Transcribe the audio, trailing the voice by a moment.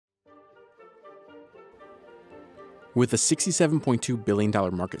With a $67.2 billion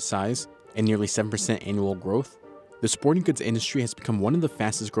market size and nearly 7% annual growth, the sporting goods industry has become one of the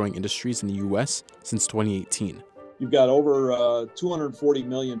fastest growing industries in the U.S. since 2018. You've got over 240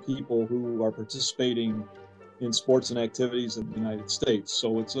 million people who are participating in sports and activities in the United States.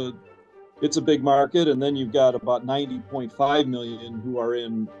 So it's a big market. And then you've got about 90.5 million who are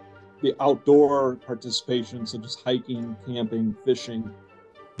in the outdoor participation, such as hiking, camping, fishing.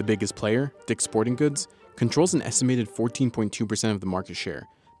 The biggest player, Dick's Sporting Goods, controls an estimated 14.2% of the market share,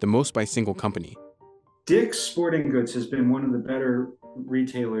 the most by a single company. Dick's Sporting Goods has been one of the better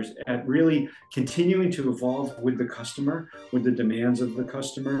retailers at really continuing to evolve with the customer, with the demands of the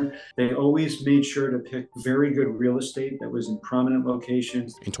customer. They always made sure to pick very good real estate that was in prominent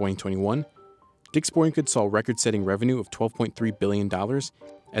locations. In 2021, Dick's Sporting Goods saw record-setting revenue of $12.3 billion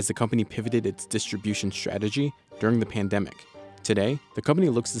as the company pivoted its distribution strategy during the pandemic. Today, the company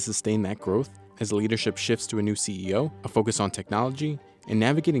looks to sustain that growth as leadership shifts to a new CEO, a focus on technology, and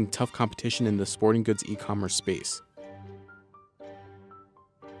navigating tough competition in the sporting goods e-commerce space.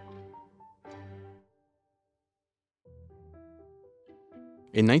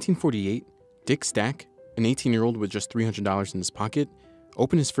 In 1948, Dick Stack, an 18-year-old with just $300 in his pocket,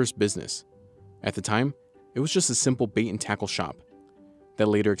 opened his first business. At the time, it was just a simple bait and tackle shop that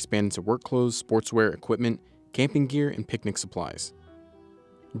later expanded to work clothes, sportswear, equipment, camping gear, and picnic supplies.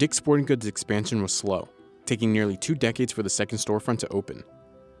 Dick's Sporting Goods' expansion was slow, taking nearly 2 decades for the second storefront to open.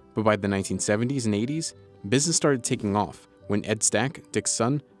 But by the 1970s and 80s, business started taking off when Ed Stack, Dick's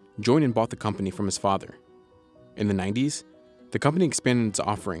son, joined and bought the company from his father. In the 90s, the company expanded its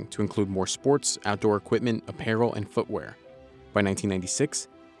offering to include more sports, outdoor equipment, apparel, and footwear. By 1996,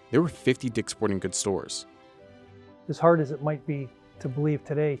 there were 50 Dick's Sporting Goods stores. As hard as it might be to believe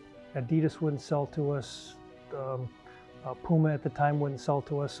today, Adidas wouldn't sell to us, Puma at the time wouldn't sell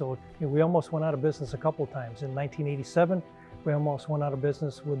to us, so we almost went out of business a couple times. In 1987, we almost went out of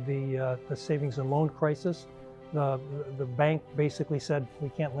business with the savings and loan crisis. The bank basically said, we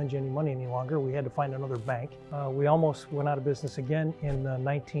can't lend you any money any longer. We had to find another bank. We almost went out of business again in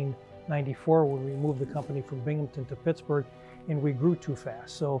 1994 when we moved the company from Binghamton to Pittsburgh, and we grew too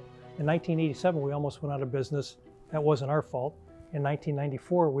fast. So in 1987, we almost went out of business. That wasn't our fault. In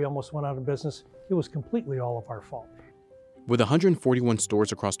 1994, we almost went out of business. It was completely all of our fault. With 141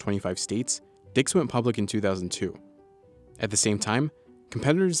 stores across 25 states, Dick's went public in 2002. At the same time,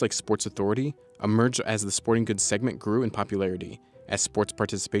 competitors like Sports Authority emerged as the sporting goods segment grew in popularity as sports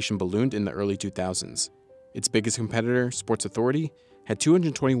participation ballooned in the early 2000s. Its biggest competitor, Sports Authority, had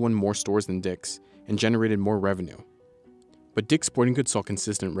 221 more stores than Dick's and generated more revenue. But Dick's Sporting Goods saw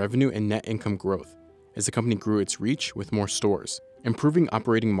consistent revenue and net income growth as the company grew its reach with more stores. Improving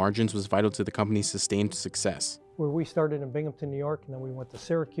operating margins was vital to the company's sustained success. Where we started in Binghamton, New York, and then we went to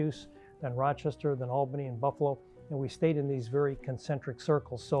Syracuse, then Rochester, then Albany and Buffalo, and we stayed in these very concentric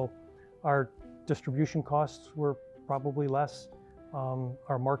circles. So our distribution costs were probably less.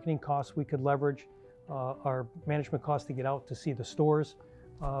 Our marketing costs we could leverage. Our management costs to get out to see the stores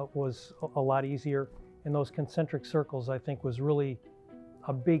was a lot easier. And those concentric circles, I think, was really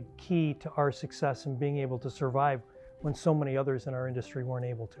a big key to our success in being able to survive when so many others in our industry weren't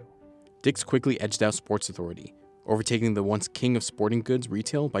able to. Dick's quickly edged out Sports Authority, overtaking the once king of sporting goods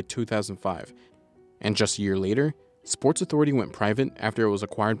retail by 2005. And just a year later, Sports Authority went private after it was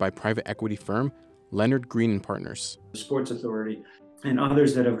acquired by private equity firm Leonard Green & Partners. Sports Authority and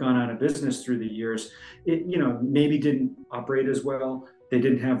others that have gone out of business through the years, maybe didn't operate as well. They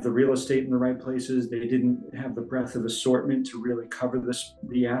didn't have the real estate in the right places. They didn't have the breadth of assortment to really cover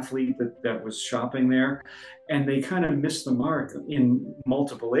the athlete that was shopping there. And they kind of missed the mark in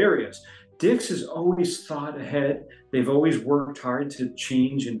multiple areas. Dick's has always thought ahead. They've always worked hard to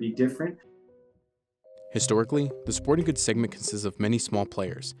change and be different. Historically, the sporting goods segment consists of many small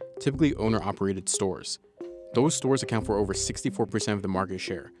players, typically owner-operated stores. Those stores account for over 64% of the market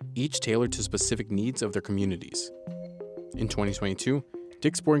share, each tailored to specific needs of their communities. In 2022,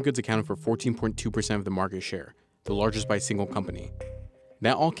 Dick's Sporting Goods accounted for 14.2% of the market share, the largest by a single company.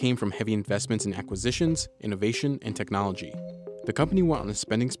 That all came from heavy investments in acquisitions, innovation, and technology. The company went on a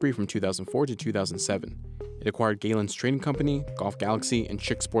spending spree from 2004 to 2007. It acquired Galen's Trading Company, Golf Galaxy, and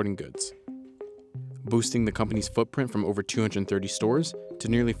Chick Sporting Goods, boosting the company's footprint from over 230 stores to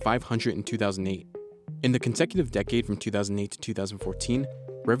nearly 500 in 2008. In the consecutive decade from 2008 to 2014,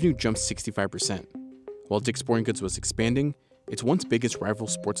 revenue jumped 65%. While Dick's Sporting Goods was expanding, its once biggest rival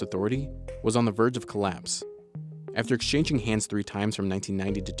Sports Authority was on the verge of collapse. After exchanging hands 3 times from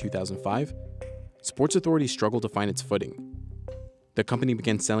 1990 to 2005, Sports Authority struggled to find its footing. The company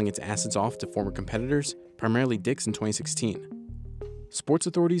began selling its assets off to former competitors, primarily Dick's, in 2016. Sports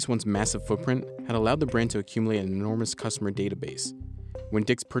Authority's once massive footprint had allowed the brand to accumulate an enormous customer database. When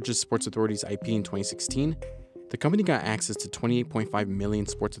Dick's purchased Sports Authority's IP in 2016, the company got access to 28.5 million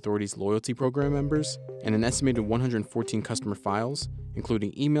Sports Authority's loyalty program members and an estimated 114 customer files,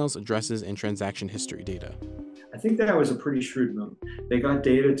 including emails, addresses, and transaction history data. I think that was a pretty shrewd move. They got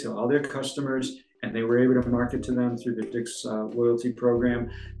data to all their customers, and they were able to market to them through the Dick's loyalty program.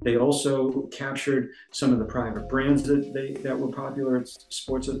 They also captured some of the private brands that were popular at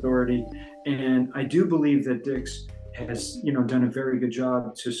Sports Authority. And I do believe that Dick's has done a very good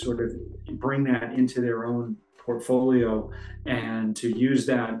job to sort of bring that into their own portfolio and to use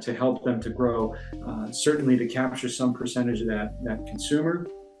that to help them to grow, certainly to capture some percentage of that consumer,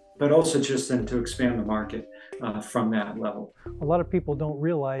 but also just then to expand the market from that level. A lot of people don't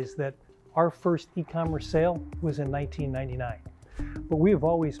realize that our first e-commerce sale was in 1999, but we have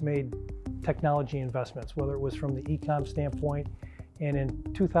always made technology investments, whether it was from the e-com standpoint, and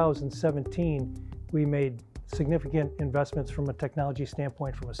in 2017 we made significant investments from a technology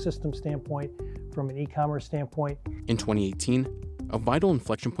standpoint, from a system standpoint, from an e-commerce standpoint. In 2018, a vital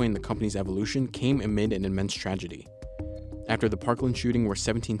inflection point in the company's evolution came amid an immense tragedy. After the Parkland shooting where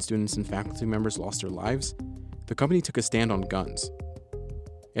 17 students and faculty members lost their lives, the company took a stand on guns.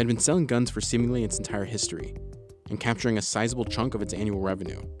 It had been selling guns for seemingly its entire history, and capturing a sizable chunk of its annual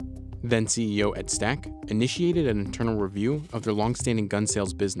revenue. Then CEO Ed Stack initiated an internal review of their long-standing gun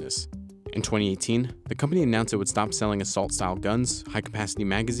sales business. In 2018, the company announced it would stop selling assault-style guns, high-capacity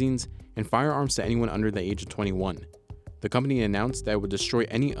magazines, and firearms to anyone under the age of 21. The company announced that it would destroy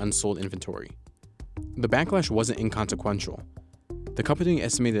any unsold inventory. The backlash wasn't inconsequential. The company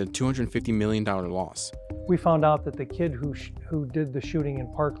estimated a $250 million loss. We found out that the kid who did the shooting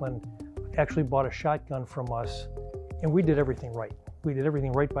in Parkland actually bought a shotgun from us, and we did everything right. We did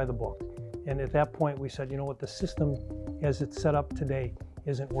everything right by the book. And at that point, we said, you know what, the system as it's set up today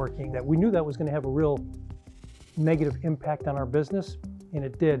isn't working. That we knew that was going to have a real negative impact on our business, and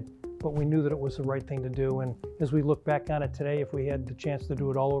it did, but we knew that it was the right thing to do. And as we look back on it today, if we had the chance to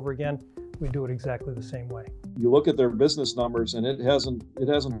do it all over again, we'd do it exactly the same way. You look at their business numbers, and it hasn't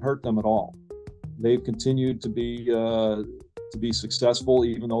hurt them at all. They've continued to be successful,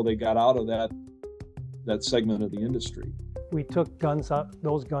 even though they got out of that segment of the industry. We took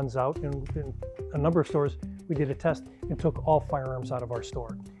those guns out, and in a number of stores, we did a test and took all firearms out of our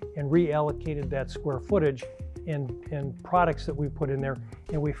store and reallocated that square footage and products that we put in there,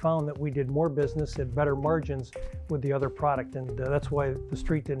 and we found that we did more business at better margins with the other product, and that's why the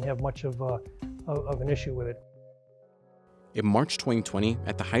street didn't have much of an issue with it. In March 2020,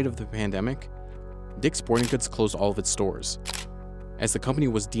 at the height of the pandemic, Dick's Sporting Goods closed all of its stores, as the company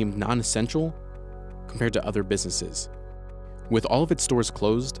was deemed non-essential compared to other businesses. With all of its stores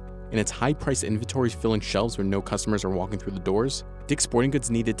closed, and its high-priced inventories filling shelves when no customers are walking through the doors, Dick's Sporting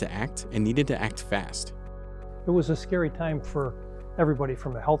Goods needed to act fast. It was a scary time for everybody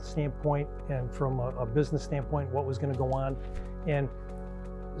from a health standpoint and from a business standpoint, what was going to go on. And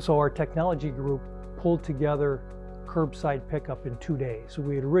so our technology group pulled together curbside pickup in 2 days. So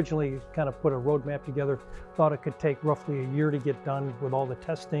we had originally kind of put a roadmap together, thought it could take roughly a year to get done with all the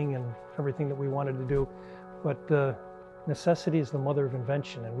testing and everything that we wanted to do. But necessity is the mother of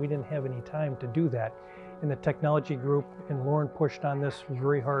invention, and we didn't have any time to do that. And the technology group, and Lauren pushed on this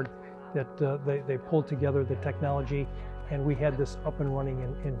very hard, that they pulled together the technology, and we had this up and running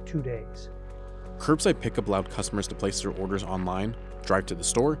in 2 days. Curbside pickup allowed customers to place their orders online, drive to the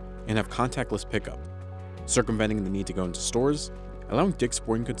store, and have contactless pickup, circumventing the need to go into stores, allowing Dick's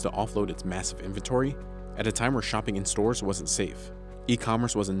Sporting Goods to offload its massive inventory at a time where shopping in stores wasn't safe.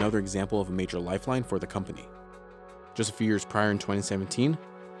 E-commerce was another example of a major lifeline for the company. Just a few years prior in 2017,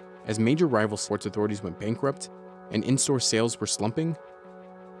 as major rival Sports Authorities went bankrupt and in-store sales were slumping,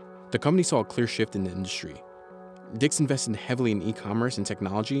 the company saw a clear shift in the industry. Dick's invested heavily in e-commerce and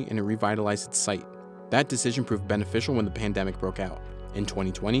technology, and it revitalized its site. That decision proved beneficial when the pandemic broke out. In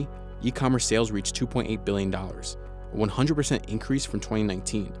 2020, e-commerce sales reached $2.8 billion, a 100% increase from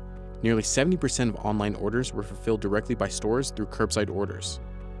 2019. Nearly 70% of online orders were fulfilled directly by stores through curbside orders.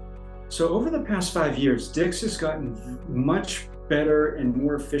 So over the past 5 years, Dick's has gotten much better and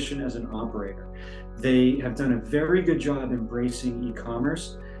more efficient as an operator. They have done a very good job embracing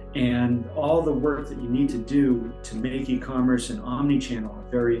e-commerce and all the work that you need to do to make e-commerce and omni-channel a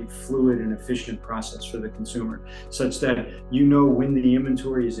very fluid and efficient process for the consumer, such that you know when the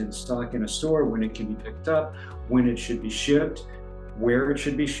inventory is in stock in a store, when it can be picked up, when it should be shipped, where it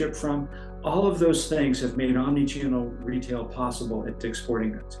should be shipped from. All of those things have made omni-channel retail possible at Dick's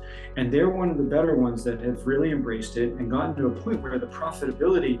Sporting Goods. And they're one of the better ones that have really embraced it and gotten to a point where the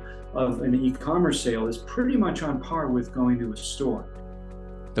profitability of an e-commerce sale is pretty much on par with going to a store.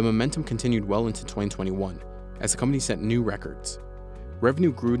 The momentum continued well into 2021 as the company set new records.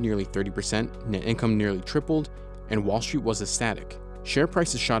 Revenue grew nearly 30%, net income nearly tripled, and Wall Street was ecstatic. Share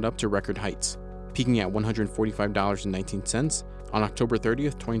prices shot up to record heights, peaking at $145.19 on October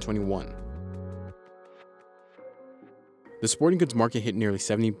 30th, 2021. The sporting goods market hit nearly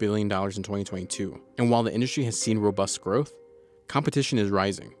 $70 billion in 2022, and while the industry has seen robust growth, competition is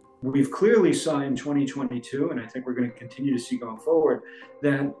rising. We've clearly saw in 2022, and I think we're going to continue to see going forward,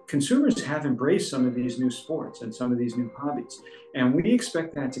 that consumers have embraced some of these new sports and some of these new hobbies. And we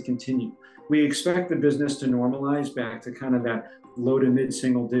expect that to continue. We expect the business to normalize back to kind of that low to mid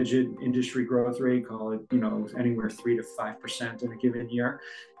single digit industry growth rate, call it, anywhere 3 to 5% in a given year.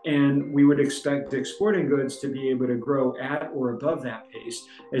 And we would expect exporting goods to be able to grow at or above that pace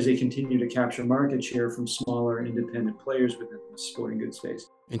as they continue to capture market share from smaller independent players within the sporting goods space.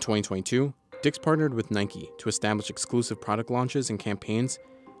 In 2022, Dick's partnered with Nike to establish exclusive product launches and campaigns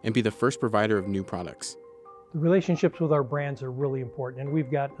and be the first provider of new products. The relationships with our brands are really important, and we've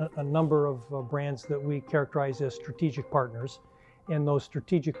got a number of brands that we characterize as strategic partners. And those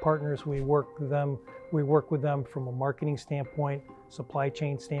strategic partners, we work with them from a marketing standpoint, supply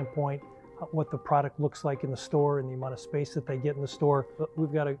chain standpoint, what the product looks like in the store and the amount of space that they get in the store. But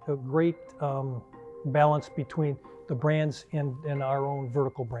we've got a great balance between the brands and our own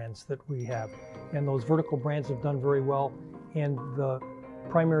vertical brands that we have. And those vertical brands have done very well. And the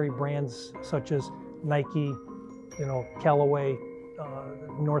primary brands such as Nike, Callaway,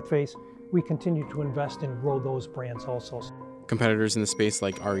 North Face, we continue to invest and grow those brands also. Competitors in the space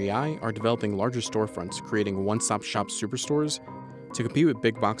like REI are developing larger storefronts, creating one-stop shop superstores to compete with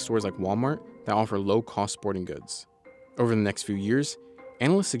big box stores like Walmart that offer low-cost sporting goods. Over the next few years,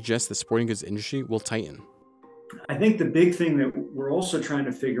 analysts suggest the sporting goods industry will tighten. I think the big thing that we're also trying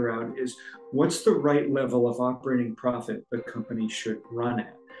to figure out is what's the right level of operating profit the company should run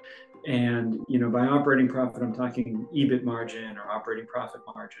at. And, by operating profit, I'm talking EBIT margin or operating profit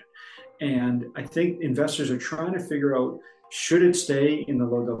margin. And I think investors are trying to figure out, should it stay in the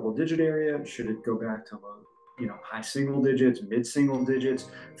low double digit area? Should it go back to low, high single digits, mid single digits?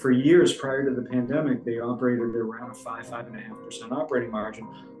 For years prior to the pandemic, they operated at around a 5.5% operating margin.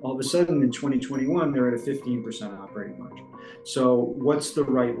 All of a sudden in 2021, they're at a 15% operating margin. So what's the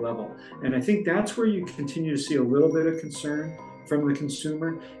right level? And I think that's where you continue to see a little bit of concern from the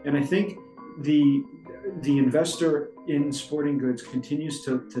consumer. And I think the investor in sporting goods continues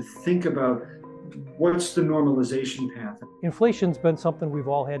to think about what's the normalization path. Inflation's been something we've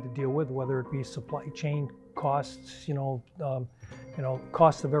all had to deal with, whether it be supply chain costs,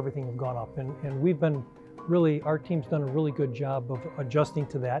 costs of everything have gone up. And we've been our team's done a really good job of adjusting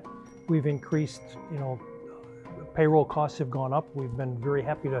to that. We've increased, payroll costs have gone up. We've been very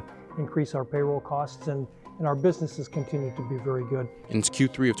happy to increase our payroll costs, and our businesses continue to be very good. In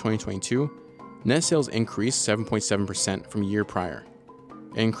Q3 of 2022, net sales increased 7.7% from a year prior,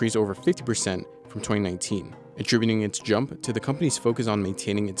 and increased over 50% from 2019, attributing its jump to the company's focus on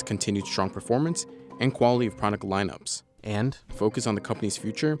maintaining its continued strong performance and quality of product lineups, and focus on the company's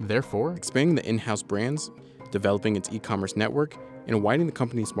future, therefore expanding the in-house brands, developing its e-commerce network, and widening the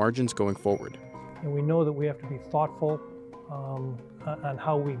company's margins going forward. And we know that we have to be thoughtful on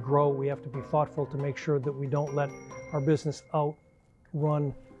how we grow. We have to be thoughtful to make sure that we don't let our business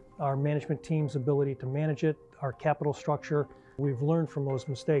outrun our management team's ability to manage it, our capital structure. We've learned from those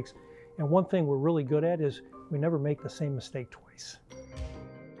mistakes. And one thing we're really good at is we never make the same mistake twice.